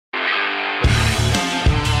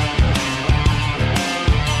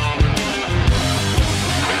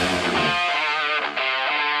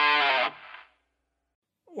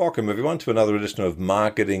Welcome, everyone, to another edition of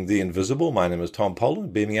Marketing the Invisible. My name is Tom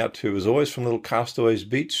Poland, beaming out to you, as always, from little Castaways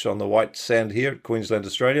Beach on the white sand here at Queensland,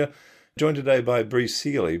 Australia. Joined today by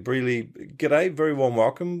Seeley. G'day, very warm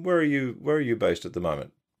welcome. Where are you based at the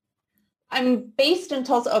moment? I'm based in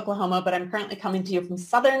Tulsa, Oklahoma, but I'm currently coming to you from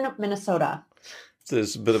southern Minnesota.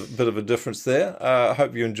 There's a bit of a difference there. I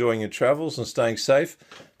hope you're enjoying your travels and staying safe.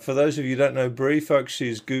 For those of you who don't know Bree, folks,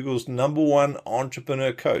 she's Google's #1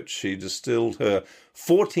 entrepreneur coach. She distilled her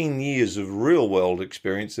 14 years of real-world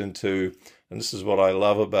experience into, and this is what I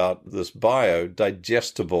love about this bio,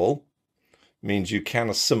 digestible. Means you can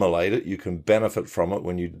assimilate it, you can benefit from it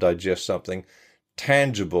when you digest something.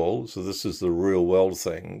 Tangible, so this is the real-world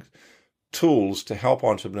thing. Tools to help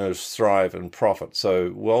entrepreneurs thrive and profit.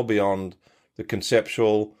 So well beyond the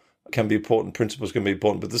conceptual can be important, principles can be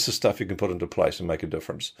important, but this is stuff you can put into place and make a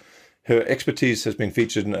difference. Her expertise has been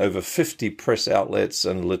featured in over 50 press outlets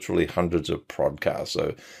and literally hundreds of podcasts.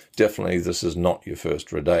 So definitely this is not your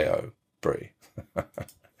first rodeo, Bree.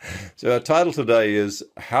 So our title today is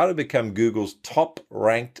How to Become Google's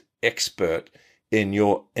Top-Ranked Expert in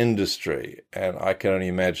Your Industry. And I can only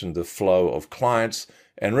imagine the flow of clients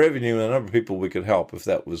and revenue and a number of people we could help if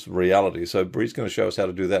that was reality. So Bree's going to show us how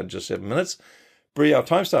to do that in just 7 minutes. Bree, our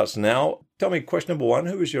time starts now. Tell me, question number 1,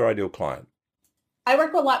 who is your ideal client? I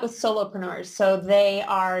work a lot with solopreneurs. So they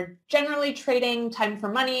are generally trading time for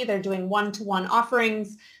money. They're doing one-to-one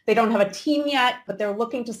offerings. They don't have a team yet, but they're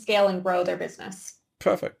looking to scale and grow their business.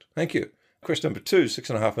 Perfect. Thank you. Question number 2,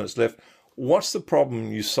 6.5 minutes left. What's the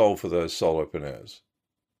problem you solve for those solopreneurs?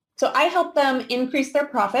 So I help them increase their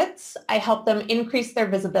profits. I help them increase their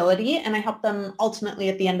visibility, and I help them ultimately,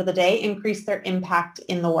 at the end of the day, increase their impact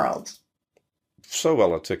in the world. So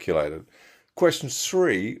well articulated. Question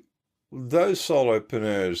 3, those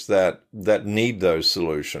solopreneurs that need those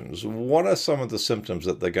solutions, what are some of the symptoms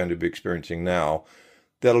that they're going to be experiencing now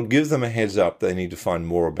that'll give them a heads up they need to find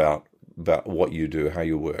more about what you do, how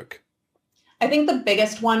you work? I think the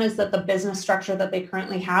biggest one is that the business structure that they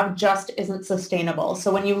currently have just isn't sustainable.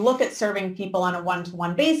 So when you look at serving people on a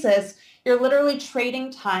one-to-one basis, you're literally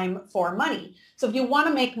trading time for money. So if you want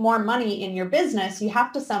to make more money in your business, you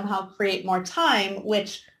have to somehow create more time,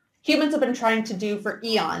 which humans have been trying to do for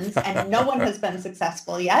eons, and no one has been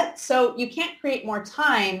successful yet. So you can't create more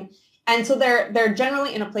time. And so they're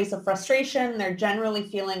generally in a place of frustration. They're generally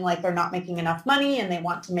feeling like they're not making enough money and they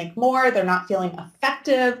want to make more. They're not feeling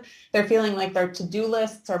effective. They're feeling like their to-do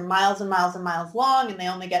lists are miles and miles and miles long and they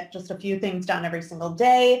only get just a few things done every single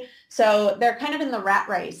day. So they're kind of in the rat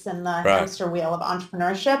race and the hamster wheel of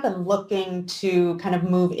entrepreneurship and looking to kind of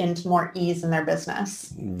move into more ease in their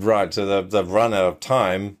business. Right. So they've run out of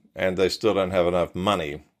time and they still don't have enough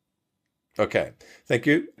money. Okay. Thank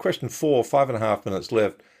you. Question 4, 5.5 minutes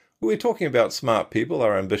left. We're talking about smart people,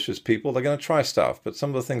 are ambitious people. They're going to try stuff, but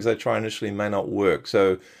some of the things they try initially may not work.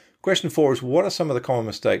 So question 4 is, what are some of the common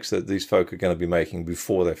mistakes that these folk are going to be making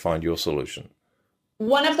before they find your solution?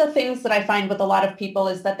 One of the things that I find with a lot of people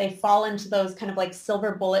is that they fall into those kind of like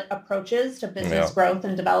silver bullet approaches to business growth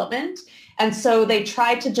and development. And so they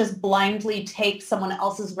try to just blindly take someone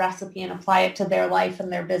else's recipe and apply it to their life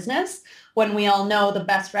and their business, when we all know the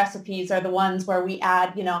best recipes are the ones where we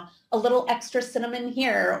add, a little extra cinnamon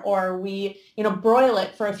here, or we, broil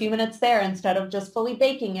it for a few minutes there instead of just fully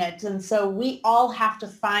baking it. And so we all have to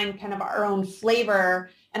find kind of our own flavor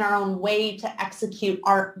and our own way to execute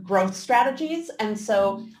our growth strategies. And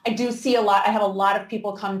so I have a lot of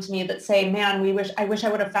people come to me that say, man, I wish I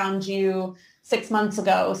would have found you 6 months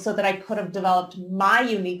ago so that I could have developed my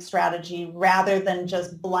unique strategy rather than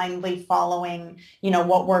just blindly following,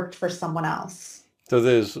 what worked for someone else. So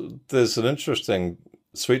there's an interesting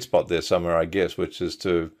sweet spot there somewhere, I guess, which is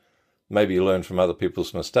to maybe learn from other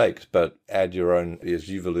people's mistakes, but add your own, as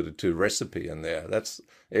you've alluded to, recipe in there.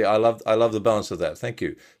 I love the balance of that. Thank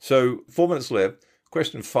you. So 4 minutes left.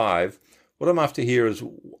 Question 5. What I'm after here is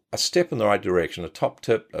a step in the right direction, a top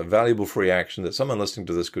tip, a valuable free action that someone listening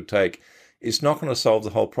to this could take. It's not going to solve the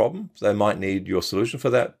whole problem. They might need your solution for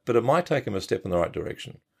that, but it might take them a step in the right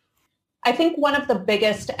direction. I think one of the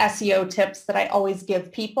biggest SEO tips that I always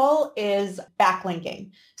give people is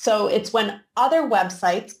backlinking. So it's when other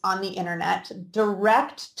websites on the internet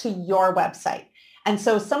direct to your website. And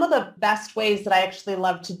so some of the best ways that I actually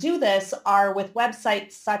love to do this are with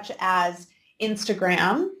websites such as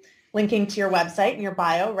Instagram, linking to your website in your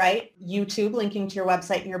bio, right? YouTube, linking to your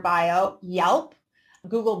website in your bio, Yelp,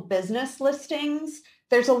 Google business listings.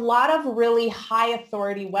 There's a lot of really high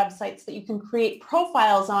authority websites that you can create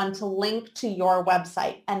profiles on to link to your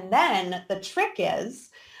website. And then the trick is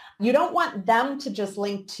you don't want them to just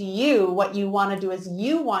link to you. What you want to do is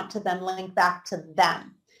you want to then link back to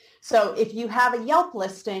them. So if you have a Yelp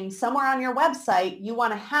listing somewhere on your website, you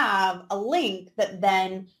want to have a link that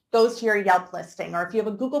then goes to your Yelp listing. Or if you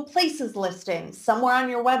have a Google Places listing somewhere on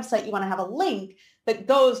your website, you want to have a link that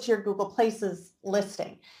goes to your Google Places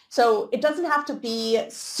listing. So it doesn't have to be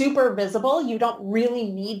super visible. You don't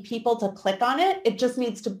really need people to click on it. It just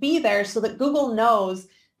needs to be there so that Google knows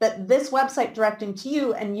that this website directing to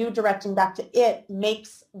you and you directing back to it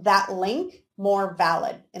makes that link more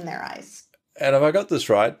valid in their eyes. And if I got this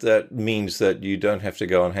right, that means that you don't have to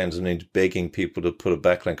go on hands and knees begging people to put a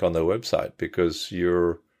backlink on their website because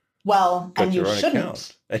you're and you shouldn't.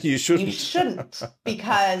 Account. And you shouldn't. You shouldn't,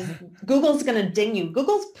 because Google's going to ding you.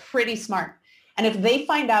 Google's pretty smart. And if they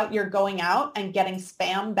find out you're going out and getting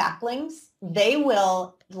spam backlinks, they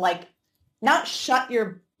will not shut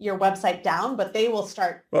your website down, but they will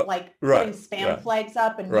start putting spam flags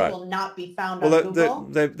up, and you will not be found on Google.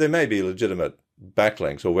 They may be legitimate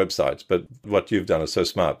backlinks or websites, but what you've done is so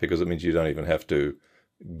smart because it means you don't even have to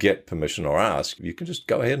get permission or ask. You can just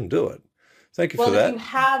go ahead and do it. Thank you for that.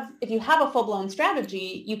 If you have a full-blown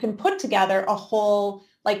strategy, you can put together a whole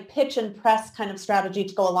pitch and press kind of strategy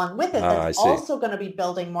to go along with it. That's also going to be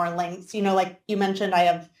building more links. Like you mentioned, I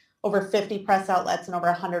have over 50 press outlets and over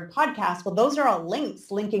 100 podcasts. Well, those are all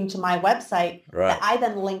links linking to my website that I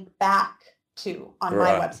then link back to on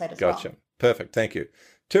my website as well. Gotcha. Perfect. Thank you.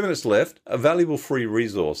 2 minutes left. A valuable free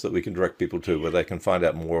resource that we can direct people to where they can find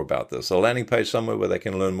out more about this. A landing page somewhere where they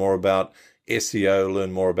can learn more about SEO,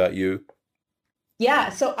 learn more about you. Yeah,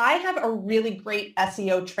 so I have a really great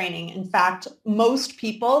SEO training. In fact, most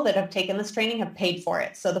people that have taken this training have paid for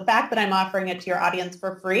it. So the fact that I'm offering it to your audience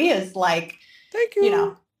for free is thank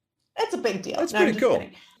you. It's a big deal. That's pretty cool.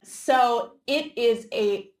 Kidding. So it is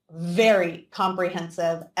a very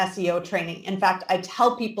comprehensive SEO training. In fact, I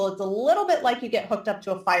tell people it's a little bit like you get hooked up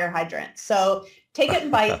to a fire hydrant. So take it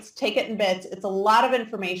in bites, take it in bits. It's a lot of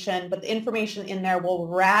information, but the information in there will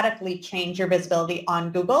radically change your visibility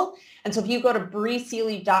on Google. And so if you go to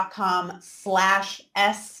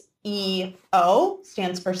breeseeley.com/SEO,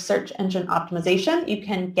 stands for search engine optimization, you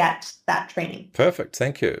can get that training. Perfect.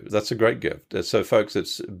 Thank you. That's a great gift. So folks,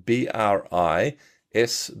 it's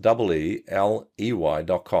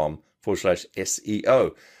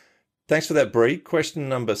breeseeley.com/SEO. Thanks for that, Bree. Question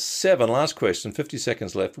number 7, last question, 50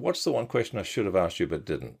 seconds left. What's the one question I should have asked you but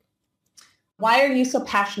didn't? Why are you so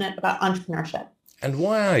passionate about entrepreneurship? And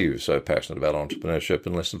why are you so passionate about entrepreneurship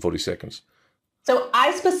in less than 40 seconds? So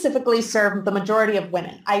I specifically serve the majority of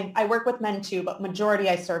women. I work with men too, but majority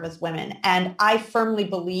I serve as women. And I firmly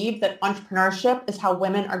believe that entrepreneurship is how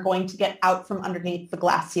women are going to get out from underneath the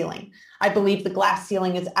glass ceiling. I believe the glass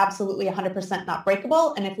ceiling is absolutely 100% not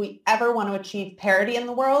breakable. And if we ever want to achieve parity in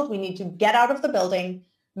the world, we need to get out of the building,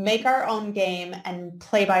 make our own game, and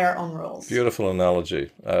play by our own rules. Beautiful analogy.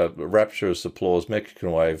 Rapturous applause,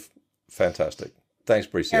 Mexican wave. Fantastic. Thanks,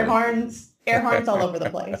 Bree. Air horns all over the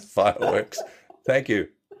place. Fireworks. Thank you.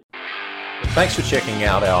 Thanks for checking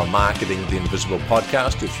out our Marketing the Invisible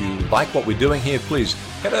podcast. If you like what we're doing here, please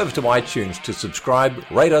head over to iTunes to subscribe,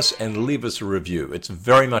 rate us, and leave us a review. It's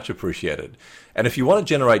very much appreciated. And if you want to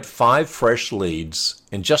generate 5 fresh leads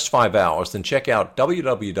in just 5 hours, then check out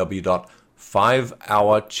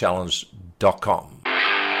www.5hourchallenge.com.